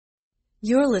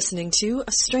You're listening to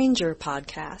a Stranger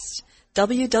podcast.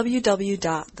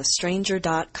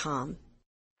 www.thestranger.com.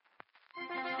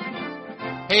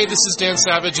 Hey, this is Dan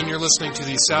Savage, and you're listening to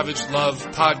the Savage Love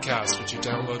Podcast, which you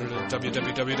downloaded at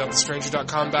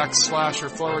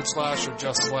www.thestranger.com/or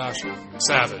just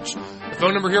 /savage. The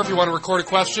phone number here, if you want to record a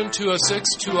question,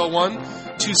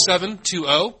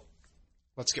 206-201-2720.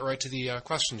 Let's get right to the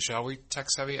question, shall we?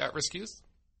 Tech-savvy at-risk youth?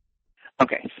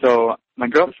 Okay, so my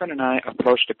girlfriend and I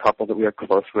approached a couple that we are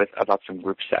close with about some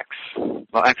group sex.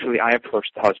 Well, actually, I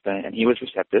approached the husband, and he was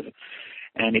receptive.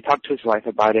 And he talked to his wife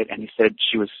about it, and he said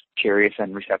she was curious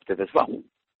and receptive as well.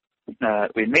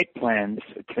 We made plans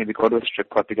to maybe go to a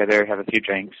strip club together, have a few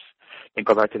drinks, then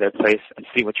go back to their place and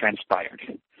see what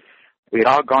transpired. We had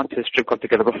all gone to a strip club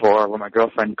together before, where my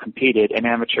girlfriend competed in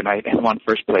amateur night and won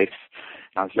first place.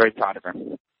 I was very proud of her.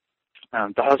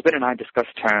 The husband and I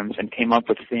discussed terms and came up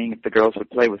with seeing if the girls would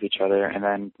play with each other, and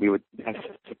then we would have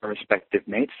our respective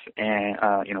mates, and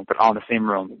but all in the same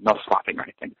room, no swapping or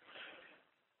anything.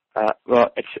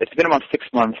 Well, it's been about 6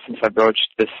 months since I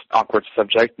broached this awkward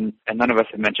subject, and none of us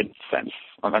have mentioned it since.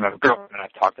 My girlfriend and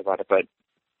I've talked about it, but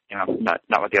not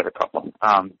with the other couple.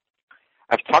 I've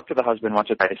talked to the husband once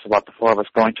or twice about the four of us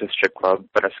going to a strip club,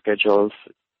 but our schedules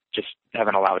just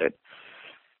haven't allowed it.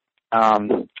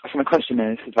 So my question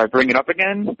is, if I bring it up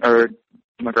again, or do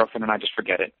my girlfriend and I just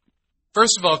forget it?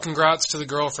 First of all, congrats to the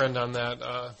girlfriend on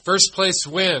that first place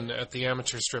win at the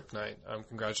amateur strip night.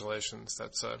 Congratulations.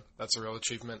 That's a real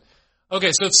achievement.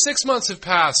 Okay, so if 6 months have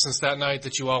passed since that night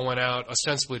that you all went out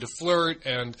ostensibly to flirt,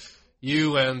 and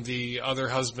you and the other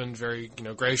husband very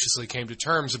graciously came to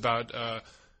terms about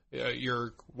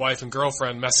your wife and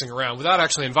girlfriend messing around without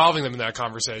actually involving them in that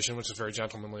conversation, which is very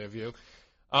gentlemanly of you.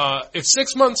 If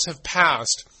 6 months have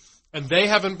passed and they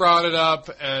haven't brought it up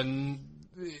and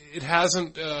it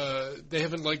hasn't, they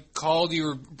haven't called you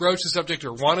or broached the subject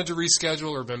or wanted to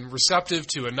reschedule or been receptive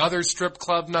to another strip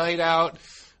club night out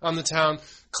on the town,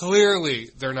 clearly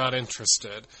they're not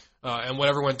interested. And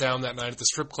whatever went down that night at the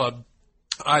strip club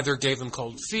either gave them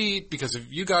cold feet because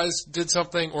of you guys did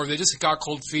something, or they just got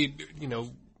cold feet,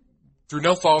 through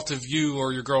no fault of you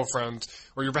or your girlfriend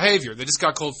or your behavior. They just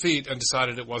got cold feet and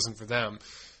decided it wasn't for them.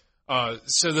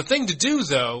 So the thing to do,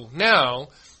 though, now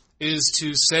is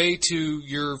to say to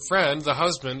your friend, the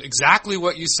husband, exactly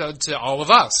what you said to all of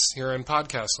us here in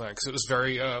podcast land, because it was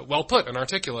very well put and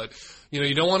articulate.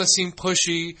 You don't want to seem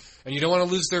pushy, and you don't want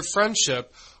to lose their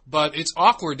friendship, but it's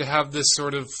awkward to have this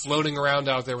sort of floating around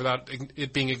out there without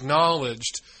it being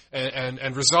acknowledged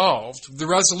and resolved. The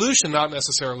resolution not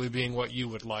necessarily being what you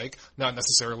would like, not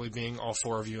necessarily being all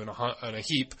four of you in a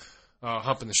heap,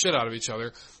 humping the shit out of each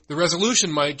other. The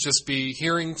resolution might just be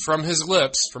hearing from his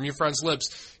lips, from your friend's lips,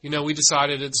 we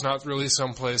decided it's not really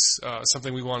someplace,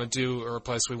 something we want to do or a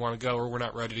place we want to go, or we're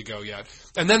not ready to go yet.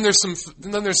 And then there's a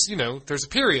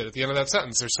period at the end of that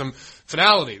sentence. There's some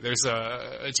finality.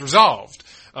 It's resolved.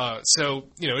 So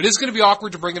it is going to be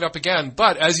awkward to bring it up again,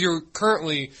 but as you're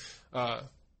currently,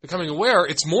 becoming aware,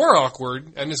 it's more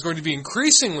awkward and is going to be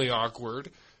increasingly awkward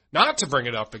not to bring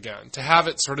it up again, to have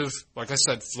it sort of, like I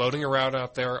said, floating around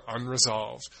out there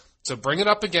unresolved. So bring it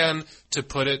up again to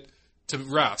put it to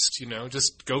rest,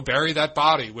 just go bury that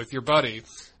body with your buddy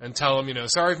and tell him,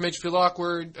 sorry I've made you feel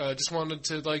awkward, just wanted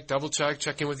to double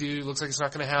check in with you, looks like it's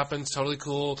not going to happen, it's totally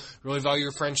cool, really value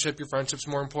your friendship's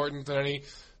more important than any,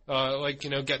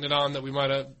 getting it on that we might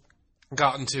have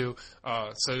gotten to,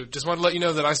 so just wanted to let you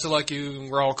know that I still like you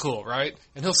and we're all cool, right?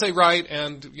 And he'll say right,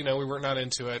 and, we were not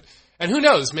into it. And who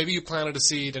knows, maybe you planted a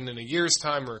seed and in a year's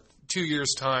time or 2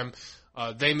 years' time,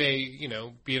 they may,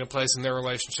 be in a place in their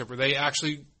relationship where they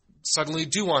actually suddenly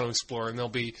do want to explore and they'll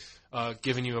be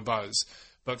giving you a buzz.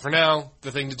 But for now,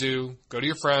 the thing to do, go to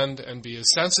your friend and be as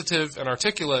sensitive and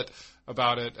articulate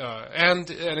about it and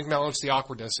acknowledge the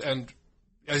awkwardness, and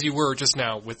as you were just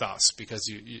now with us, because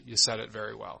you said it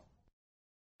very well.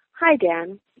 Hi,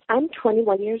 Dan. I'm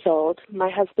 21 years old.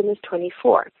 My husband is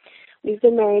 24. We've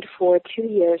been married for 2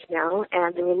 years now,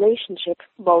 and the relationship,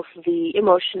 both the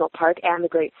emotional part and the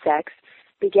great sex,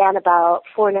 began about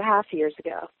 4.5 years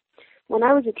ago. When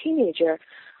I was a teenager,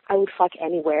 I would fuck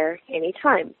anywhere,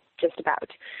 anytime, just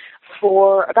about.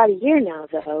 For about a year now,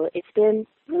 though, it's been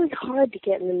really hard to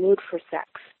get in the mood for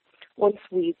sex. Once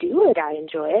we do it, I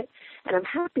enjoy it, and I'm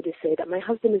happy to say that my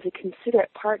husband is a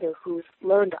considerate partner who's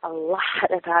learned a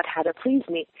lot about how to please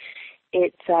me.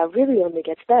 It really only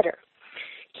gets better.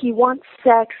 He wants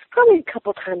sex probably a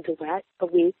couple times a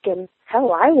week, and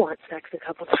hell, I want sex a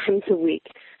couple times a week.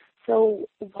 So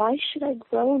why should I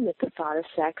groan at the thought of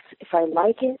sex if I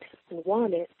like it and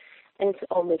want it, and it's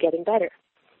only getting better?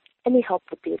 Any help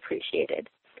would be appreciated.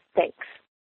 Thanks.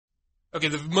 Okay,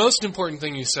 the most important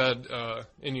thing you said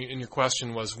in your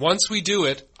question was, once we do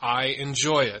it, I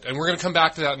enjoy it. And we're going to come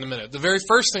back to that in a minute. The very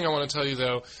first thing I want to tell you,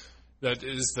 though, that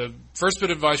is the first bit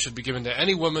of advice should be given to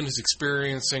any woman who's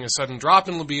experiencing a sudden drop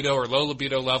in libido or low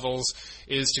libido levels,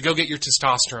 is to go get your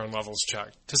testosterone levels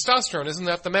checked. Testosterone, isn't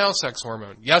that the male sex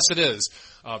hormone? Yes, it is.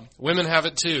 Women have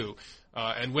it too.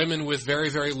 And women with very,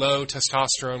 very low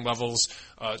testosterone levels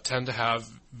tend to have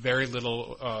very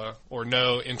little or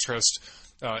no interest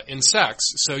in sex.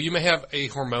 So you may have a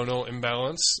hormonal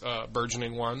imbalance,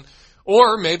 burgeoning one.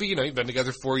 Or maybe, you've been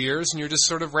together 4 years and you're just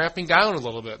sort of ramping down a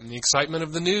little bit and the excitement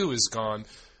of the new is gone.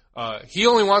 He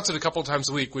only wants it a couple times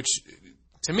a week, which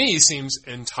to me seems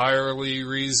entirely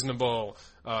reasonable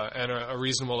and a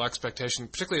reasonable expectation,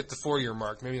 particularly at the 4-year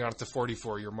mark, maybe not at the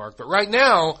 44-year mark. But right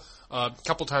now, a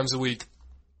couple times a week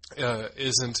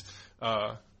isn't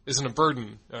a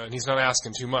burden, and he's not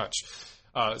asking too much.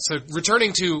 So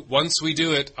returning to once we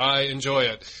do it, I enjoy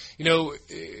it.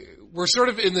 We're sort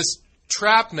of in this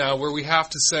trap now where we have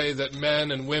to say that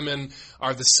men and women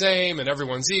are the same and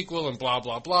everyone's equal and blah,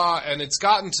 blah, blah. And it's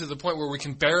gotten to the point where we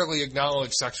can barely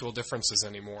acknowledge sexual differences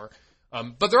anymore.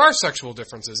 But there are sexual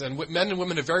differences, and men and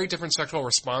women have very different sexual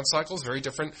response cycles, very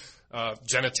different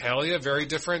genitalia, very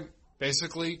different,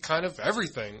 basically, kind of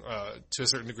everything to a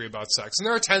certain degree about sex. And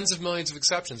there are tens of millions of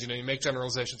exceptions. You make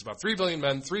generalizations about 3 billion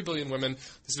men, 3 billion women.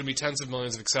 There's going to be tens of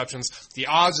millions of exceptions. The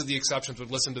odds of the exceptions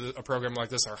would listen to a program like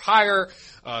this are higher.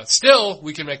 Still,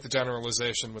 we can make the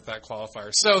generalization with that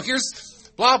qualifier. So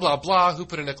here's blah, blah, blah, who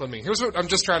put a nickel in me. Here's what I'm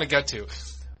just trying to get to.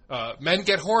 Men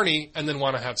get horny and then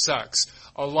want to have sex.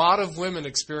 A lot of women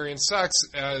experience sex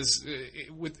as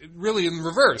really in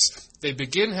reverse. They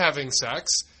begin having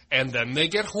sex, and then they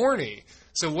get horny.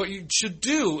 So what you should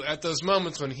do at those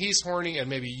moments when he's horny and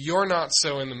maybe you're not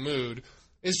so in the mood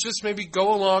is just maybe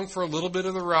go along for a little bit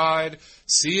of the ride,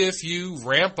 see if you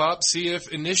ramp up, see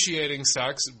if initiating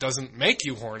sex doesn't make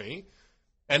you horny.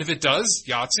 And if it does,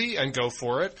 Yahtzee, and go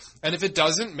for it. And if it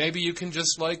doesn't, maybe you can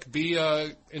just be a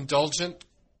indulgent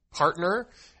partner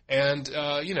and,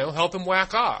 help him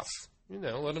whack off.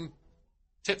 Let him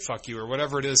tit fuck you or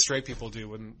whatever it is straight people do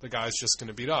when the guy's just going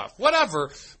to beat off.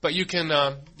 Whatever, but you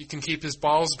can keep his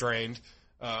balls drained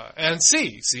and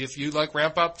see if you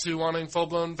ramp up to wanting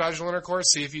full-blown vaginal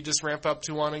intercourse, see if you just ramp up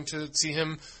to wanting to see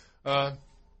him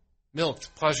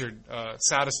milked, pleasured,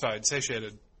 satisfied,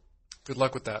 satiated. Good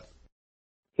luck with that.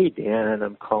 Hey, Dan,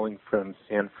 I'm calling from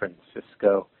San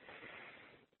Francisco,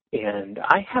 and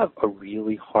I have a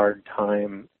really hard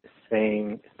time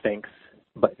saying thanks,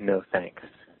 but no thanks.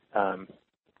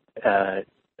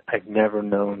 I've never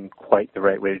known quite the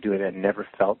right way to do it, and never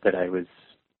felt that I was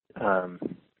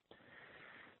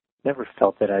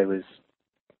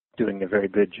doing a very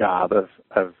good job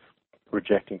of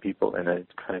rejecting people in a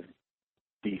kind of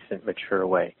decent, mature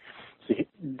way. So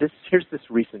here's this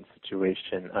recent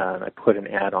situation. I put an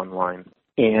ad online,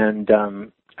 and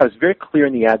I was very clear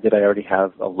in the ad that I already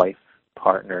have a life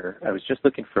partner. I was just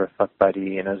looking for a fuck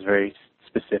buddy, and I was very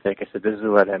specific. I said, this is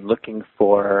what I'm looking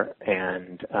for,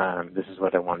 and this is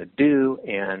what I want to do,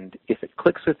 and if it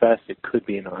clicks with us, it could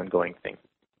be an ongoing thing.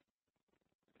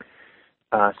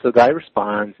 So the guy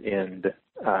responds and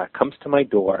comes to my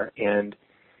door, and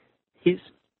he's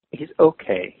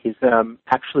okay. He's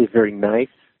actually a very nice,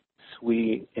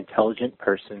 sweet, intelligent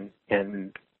person,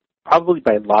 and probably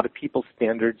by a lot of people's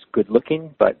standards, good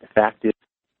looking, but the fact is,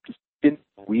 just didn't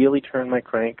really turn my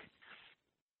crank.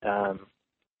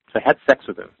 So I had sex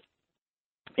with him,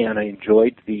 and I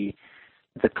enjoyed the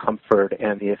comfort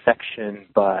and the affection,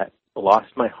 but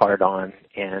lost my heart on,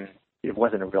 and it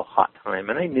wasn't a real hot time.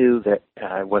 And I knew that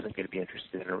I wasn't going to be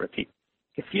interested in a repeat.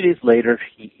 A few days later,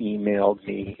 he emailed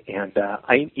me, and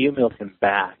I emailed him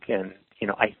back, and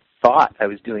I thought I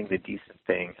was doing the decent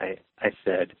thing. I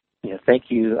said, thank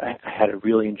you. I had a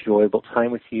really enjoyable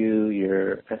time with you.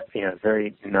 You're a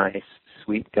very nice,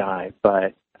 sweet guy,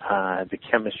 but the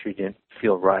chemistry didn't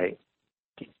feel right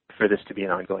for this to be an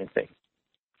ongoing thing.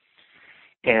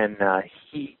 And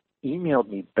he emailed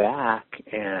me back,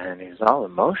 and he was all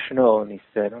emotional, and he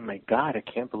said, oh, my God, I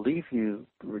can't believe you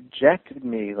rejected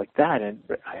me like that. And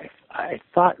I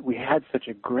thought we had such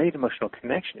a great emotional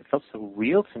connection. It felt so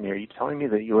real to me. Are you telling me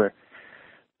that you were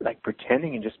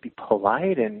pretending and just be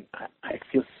polite? And I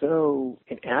feel so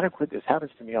inadequate. This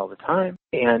happens to me all the time.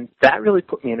 And that really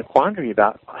put me in a quandary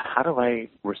about how do I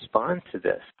respond to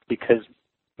this? Because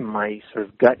my sort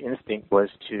of gut instinct was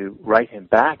to write him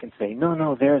back and say,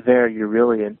 no, there, you're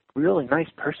really a really nice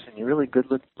person. You're a really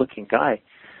good-looking guy.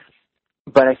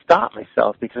 But I stopped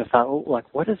myself because I thought,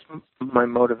 what is my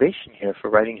motivation here for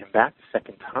writing him back the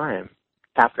second time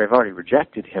after I've already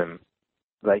rejected him?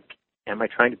 am I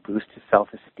trying to boost his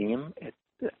self-esteem?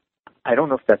 I don't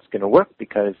know if that's going to work,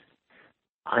 because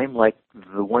I'm like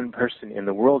the one person in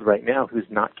the world right now who's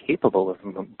not capable of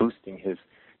boosting his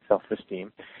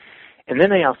self-esteem. And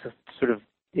then I also sort of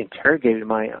interrogated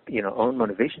my own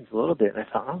motivations a little bit, and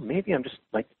I thought, maybe I'm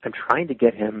trying to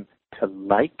get him to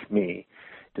like me,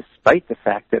 despite the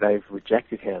fact that I've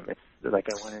rejected him. It's like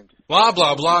I want him to... Blah,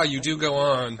 blah, blah, you do go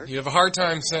on. You have a hard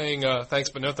time saying thanks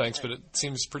but no thanks, but it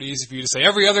seems pretty easy for you to say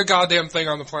every other goddamn thing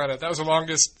on the planet. That was the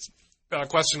longest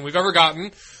question we've ever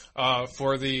gotten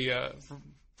for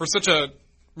such a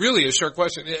really a short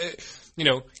question.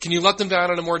 Can you let them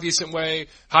down in a more decent way?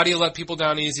 How do you let people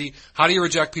down easy? How do you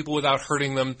reject people without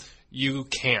hurting them? You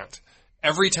can't.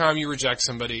 Every time you reject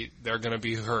somebody, they're going to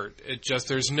be hurt.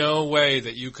 There's no way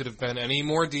that you could have been any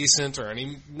more decent or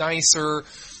any nicer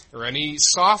or any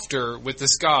softer with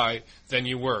this guy than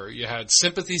you were. You had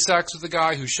sympathy sex with a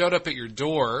guy who showed up at your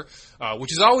door,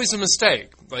 which is always a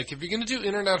mistake. Like, if you're going to do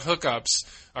internet hookups,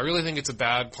 I really think it's a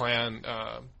bad plan.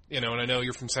 And I know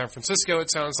you're from San Francisco,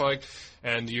 it sounds like,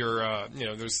 and you're,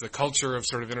 there's the culture of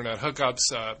sort of internet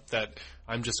hookups that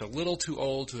I'm just a little too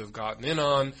old to have gotten in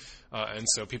on. And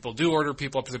so people do order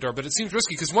people up to the door, but it seems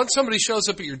risky because once somebody shows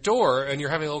up at your door and you're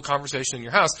having a little conversation in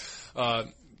your house,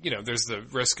 there's the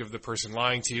risk of the person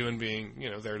lying to you and being,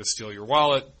 there to steal your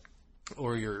wallet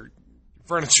or your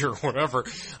furniture or whatever.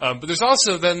 But there's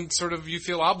also then sort of you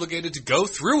feel obligated to go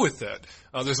through with it.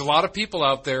 There's a lot of people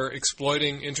out there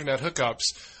exploiting internet hookups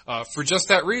for just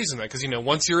that reason. Because,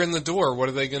 once you're in the door, what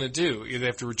are they going to do? Either they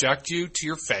have to reject you to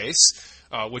your face,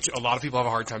 which a lot of people have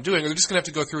a hard time doing, or they're just going to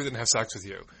have to go through with it and have sex with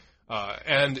you.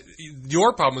 And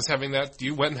your problem was having that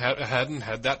you went ahead and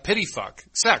had that pity fuck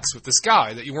sex with this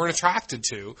guy that you weren't attracted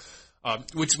to,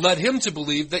 which led him to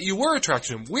believe that you were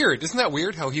attracted to him. Weird. Isn't that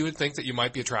weird how he would think that you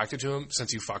might be attracted to him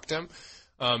since you fucked him?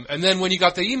 And then when you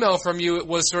got the email from you, it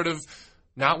was sort of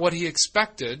not what he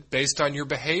expected based on your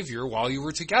behavior while you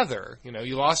were together.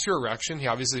 You lost your erection. He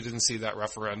obviously didn't see that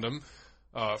referendum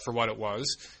for what it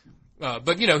was.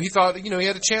 But, he thought, he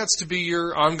had a chance to be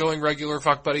your ongoing regular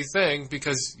fuck buddy thing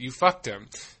because you fucked him.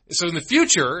 So in the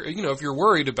future, if you're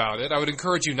worried about it, I would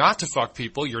encourage you not to fuck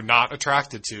people you're not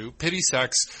attracted to. Pity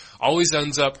sex always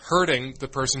ends up hurting the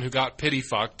person who got pity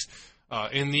fucked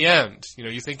in the end.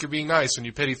 You think you're being nice when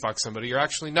you pity fuck somebody. You're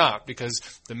actually not, because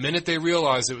the minute they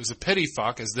realize it was a pity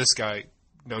fuck, as this guy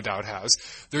no doubt has,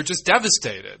 they're just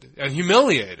devastated and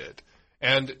humiliated.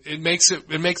 And it makes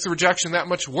the rejection that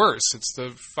much worse. It's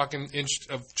the fucking inch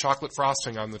of chocolate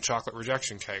frosting on the chocolate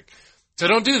rejection cake. So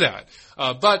don't do that.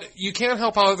 But you can't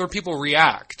help how other people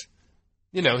react.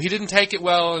 He didn't take it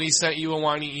well and he sent you a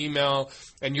whiny email,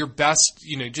 and your best,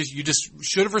 you just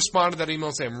should have responded to that email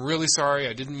and say, I'm really sorry,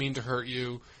 I didn't mean to hurt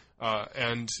you,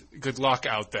 and good luck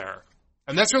out there.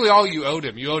 And that's really all you owed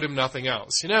him. You owed him nothing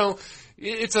else.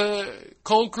 It's a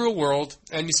cold, cruel world,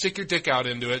 and you stick your dick out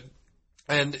into it.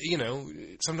 And,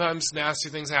 sometimes nasty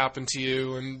things happen to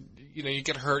you and, you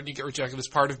get hurt and you get rejected as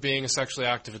part of being a sexually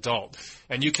active adult.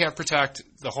 And you can't protect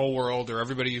the whole world or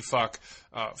everybody you fuck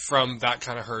from that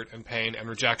kind of hurt and pain and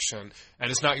rejection. And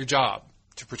it's not your job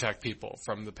to protect people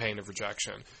from the pain of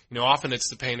rejection. Often it's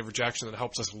the pain of rejection that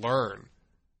helps us learn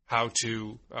how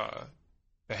to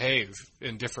behave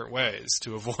in different ways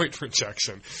to avoid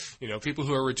rejection. People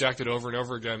who are rejected over and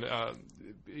over again,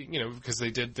 because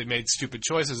they made stupid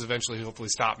choices, eventually hopefully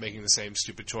stop making the same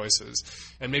stupid choices.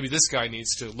 And maybe this guy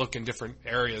needs to look in different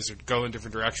areas or go in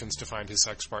different directions to find his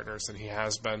sex partners than he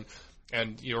has been.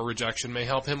 And your rejection may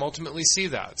help him ultimately see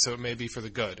that. So it may be for the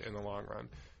good in the long run.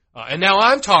 And now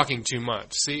I'm talking too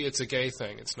much. See, it's a gay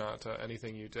thing. It's not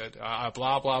anything you did.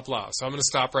 Blah, blah, blah. So I'm going to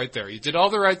stop right there. You did all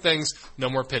the right things. No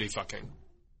more pity fucking.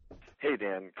 Hey,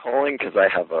 Dan. Calling because I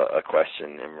have a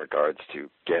question in regards to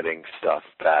getting stuff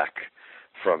back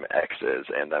from exes,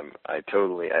 and I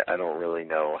don't really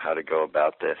know how to go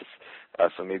about this,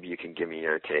 so maybe you can give me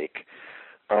your take.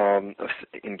 I was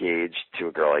engaged to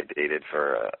a girl I dated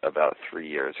for about 3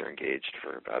 years, or engaged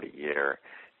for about a year,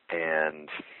 and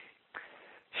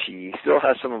she still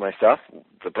has some of my stuff.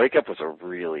 The breakup was a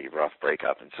really rough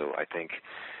breakup, and so I think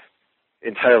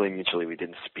entirely mutually we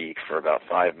didn't speak for about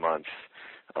 5 months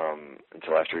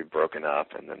until after we'd broken up,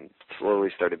 and then slowly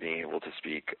started being able to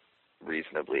speak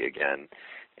reasonably again,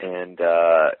 and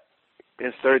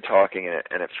started talking,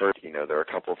 and at first, there were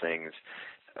a couple things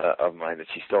of mine that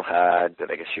she still had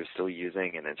that I guess she was still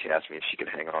using, and then she asked me if she could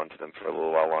hang on to them for a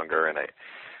little while longer, and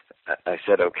I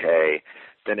said okay.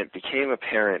 Then it became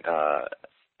apparent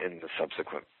in the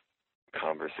subsequent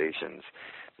conversations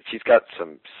that she's got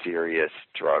some serious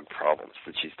drug problems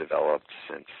that she's developed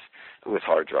with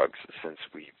hard drugs since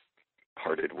we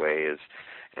parted ways.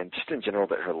 and just in general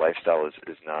that her lifestyle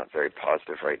is not very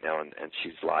positive right now, and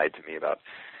she's lied to me about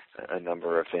a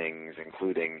number of things,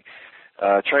 including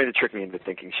trying to trick me into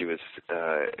thinking she was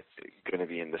going to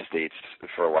be in the States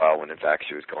for a while when in fact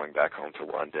she was going back home to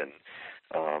London.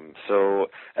 So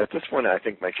at this point, I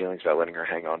think my feelings about letting her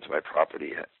hang on to my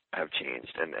property have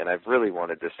changed, and I've really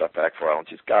wanted this stuff back for a while, and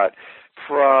she's got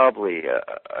probably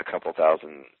a couple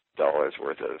 $1,000s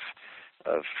worth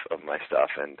of my stuff,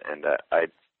 and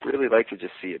I'd really like to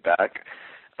just see it back.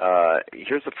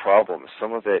 Here's the problem.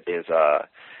 Some of it is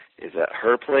at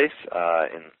her place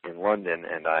in London,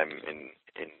 and I'm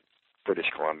in British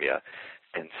Columbia,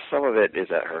 and some of it is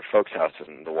at her folks' house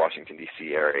in the Washington,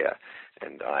 D.C. area,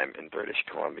 and I'm in British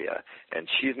Columbia, and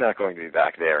she's not going to be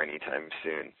back there anytime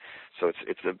soon. So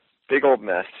it's a big old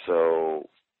mess. So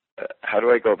how do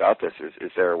I go about this?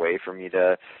 Is there a way for me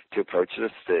to approach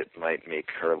this that might make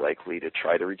her likely to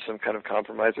try to reach some kind of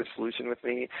compromise or solution with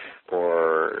me,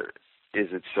 or is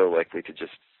it so likely to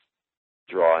just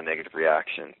draw a negative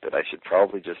reaction that I should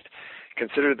probably just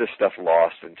consider this stuff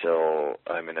lost until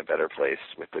I'm in a better place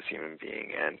with this human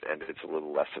being and it's a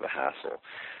little less of a hassle?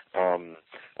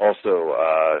 Also,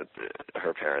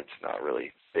 her parents not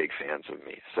really big fans of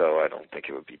me, so I don't think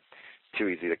it would be too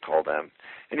easy to call them.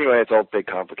 Anyway, it's all a big,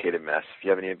 complicated mess. If you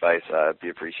have any advice, it'd be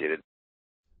appreciated.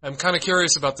 I'm kind of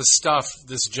curious about the stuff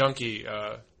this junkie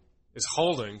is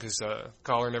holding, because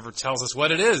caller never tells us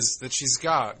what it is that she's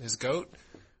got. His goat?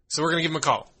 So we're going to give him a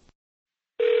call.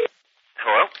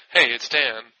 Hello? Hey, it's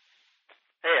Dan.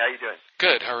 Hey, how you doing?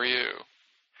 Good, how are you?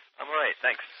 I'm all right,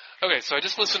 thanks. Okay, so I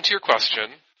just listened to your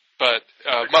question, but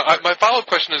my follow-up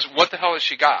question is, what the hell has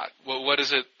she got? What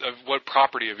is it? What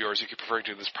property of yours you keep referring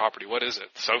to this property? What is it?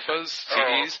 Sofas?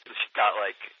 CDs? She's got,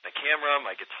 like, a camera,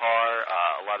 my guitar,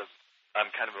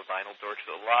 I'm kind of a vinyl dork,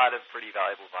 so a lot of pretty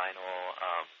valuable vinyl.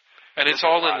 And it's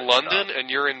all in London, and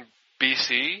you're in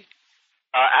B.C.?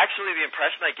 Actually, the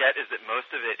impression I get is that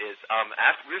most of it is,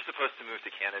 after we were supposed to move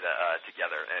to Canada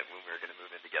together, and when we were going to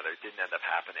move in together, it didn't end up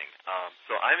happening.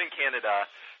 So I'm in Canada,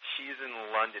 she's in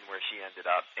London where she ended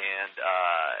up, and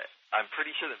I'm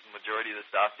pretty sure that the majority of the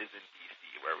stuff is in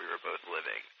D.C. where we were both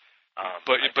living.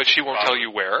 But she won't tell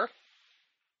you where?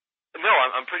 No,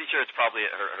 I'm pretty sure it's probably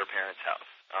at her parents'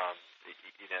 house.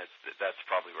 That's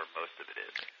probably where most of it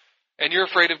is. And you're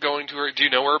afraid of going to her? Do you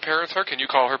know where her parents are? Can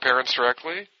you call her parents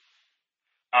directly?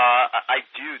 I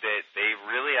do. They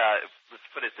really, let's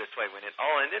put it this way, when it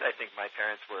all ended, I think my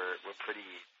parents were pretty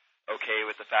okay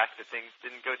with the fact that things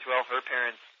didn't go too well. Her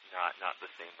parents, not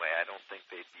the same way. I don't think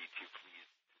they'd be too pleased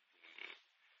to see me.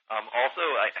 Also,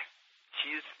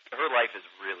 her life is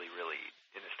really, really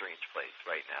in a strange place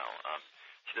right now.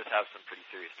 She does have some pretty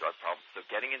serious drug problems, so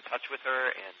getting in touch with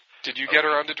her and... Did you get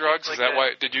her onto drugs? Is that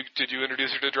why? Did you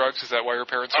introduce her to drugs? Is that why her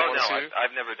parents don't want to see you?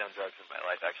 I've never done drugs in my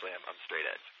life. Actually, I'm straight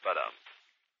edge, but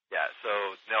yeah, so,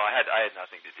 no, I had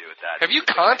nothing to do with that. Have you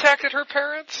contacted her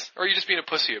parents? Or are you just being a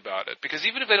pussy about it? Because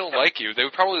even if they don't like you, they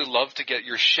would probably love to get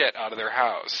your shit out of their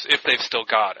house, if they've still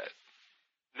got it.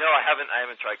 No, I haven't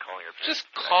tried calling her parents. Just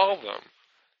call them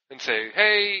and say,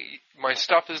 hey, my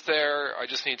stuff is there, I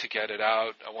just need to get it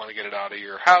out, I want to get it out of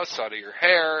your house, out of your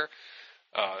hair,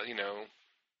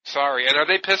 sorry. And are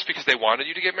they pissed because they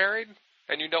wanted you to get married,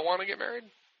 and you don't want to get married?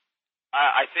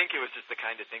 I think it was just the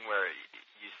kind of thing where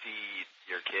you see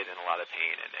your kid in a lot of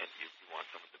pain and you want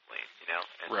someone to blame,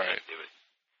 And right. It was,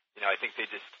 I think they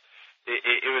just,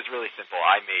 it was really simple.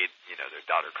 I made, their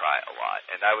daughter cry a lot,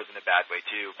 and I was in a bad way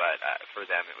too, but for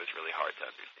them it was really hard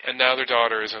to understand. And now their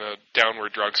daughter is in a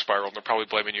downward drug spiral, and they're probably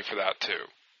blaming you for that too.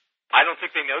 I don't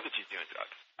think they know that she's doing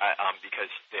drugs,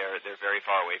 because they're very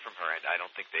far away from her, and I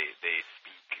don't think they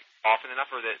speak often enough,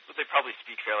 or that they probably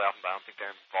speak fairly often, but I don't think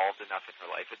they're involved enough in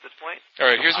her life at this point. All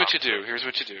right, here's what you do.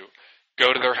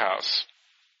 Go to their house.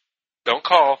 Don't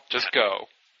call, just go.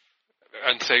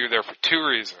 And say you're there for two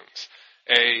reasons.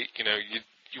 A,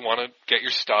 you want to get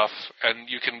your stuff, and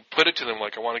you can put it to them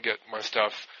like, I want to get my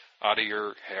stuff out of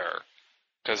your hair.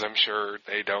 Because I'm sure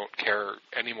they don't care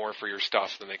any more for your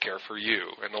stuff than they care for you.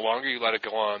 And the longer you let it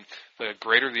go on, the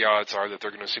greater the odds are that they're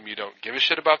going to assume you don't give a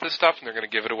shit about this stuff, and they're going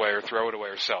to give it away or throw it away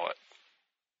or sell it.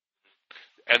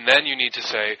 And then you need to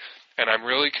say, and I'm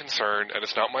really concerned, and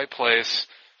it's not my place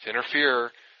to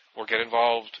interfere or get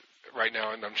involved right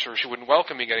now, and I'm sure she wouldn't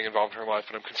welcome me getting involved in her life,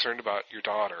 but I'm concerned about your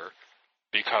daughter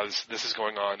because this is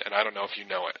going on, and I don't know if you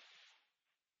know it.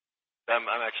 I'm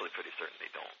actually pretty certain they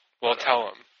don't. Well,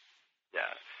 tell them. Yeah.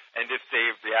 And if they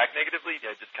react negatively,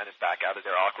 just kind of back out of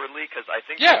there awkwardly, because I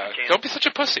think... Yeah, don't be such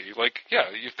a pussy. Like, yeah,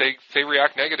 if they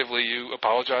react negatively, you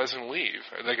apologize and leave.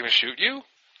 Are they going to shoot you?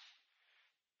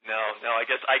 No, I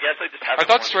guess I just haven't. I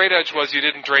thought straight edge was you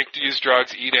didn't drink, use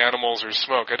drugs, eat animals, or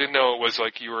smoke. I didn't know it was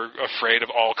like you were afraid of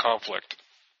all conflict.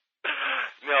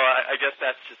 No, I guess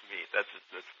that's just me. That's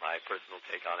my personal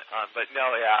take on it. But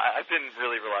no, yeah, I've been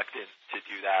really reluctant to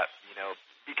do that,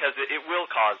 because it will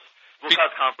cause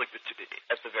conflict at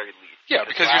the very least. Yeah,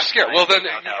 because you're scared. Well, then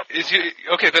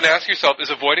then ask yourself: is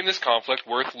avoiding this conflict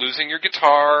worth losing your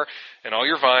guitar and all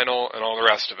your vinyl and all the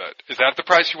rest of it? Is that the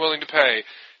price you're willing to pay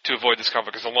to avoid this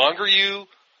conflict? Because the longer you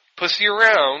pussy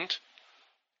around,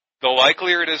 the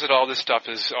likelier it is that all this stuff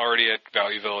is already at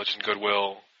Value Village and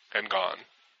Goodwill and gone.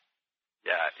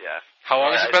 Yeah. How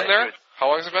long has it been there? How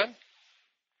long has it been?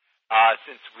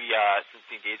 Since the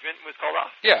engagement was called off.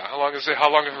 Yeah. How long has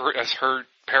her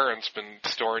parents been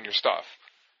storing your stuff?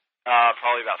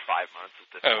 Probably about 5 months at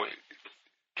this point.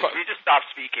 We just stopped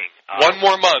speaking. One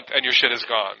more month and your shit is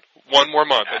gone. One more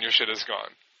month and your shit is gone.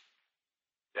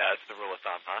 Yeah, that's the rule of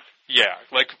thumb, huh? Yeah,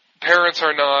 like parents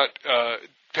are not.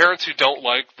 Parents who don't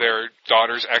like their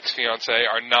daughter's ex-fiancé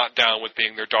are not down with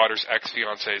being their daughter's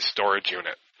ex-fiancé's storage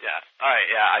unit. Yeah. All right.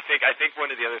 Yeah. I think one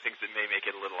of the other things that may make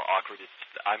it a little awkward is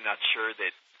I'm not sure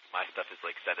that my stuff is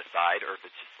like set aside, or if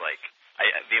it's just like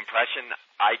the impression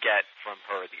I get from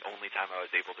her. The only time I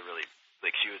was able to really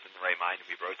she was in the right mind and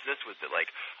we broached this was that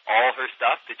all her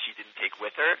stuff that she didn't take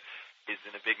with her is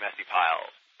in a big messy pile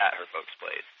at her folks'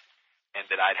 place, and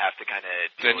that I'd have to kind of.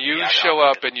 Then you show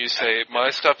up and you say,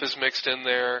 "My stuff is mixed in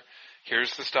there.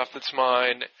 Here's the stuff that's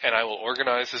mine, and I will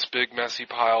organize this big messy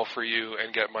pile for you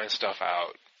and get my stuff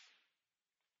out."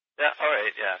 Yeah, all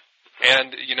right, yeah.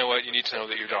 And you know what? You need to know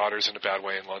that your daughter's in a bad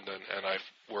way in London, and I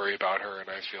worry about her, and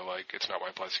I feel like it's not my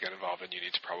place to get involved, and you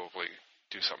need to probably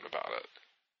do something about it.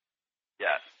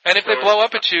 Yeah. And if they blow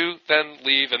up at you, then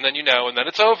leave, and then and then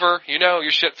it's over. Your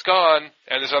shit's gone,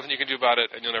 and there's nothing you can do about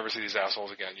it, and you'll never see these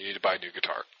assholes again. You need to buy a new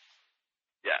guitar.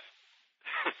 Yeah.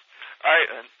 All right,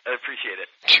 man. I appreciate it.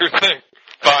 Sure thing.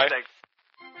 Bye. Thanks.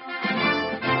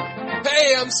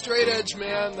 Hey, I'm Straight Edge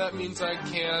Man. That means I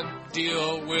can't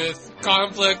deal with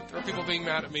conflict or people being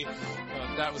mad at me.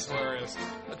 That was hilarious.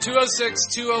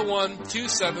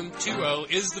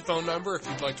 206-201-2720 is the phone number if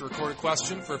you'd like to record a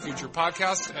question for a future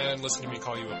podcast and listen to me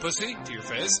call you a pussy to your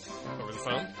face over the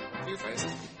phone to your face.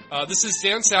 This is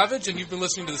Dan Savage, and you've been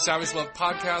listening to the Savage Love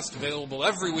Podcast, available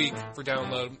every week for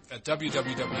download at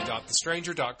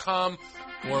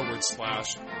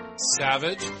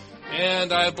www.thestranger.com/savage.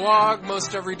 And I blog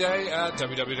most every day at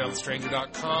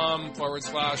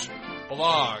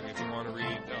www.thestranger.com/blog if you want to read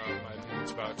my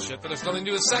opinions about shit that has nothing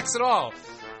to do with sex at all.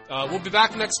 We'll be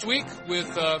back next week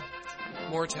with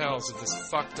more tales of this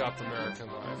fucked up American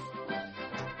life.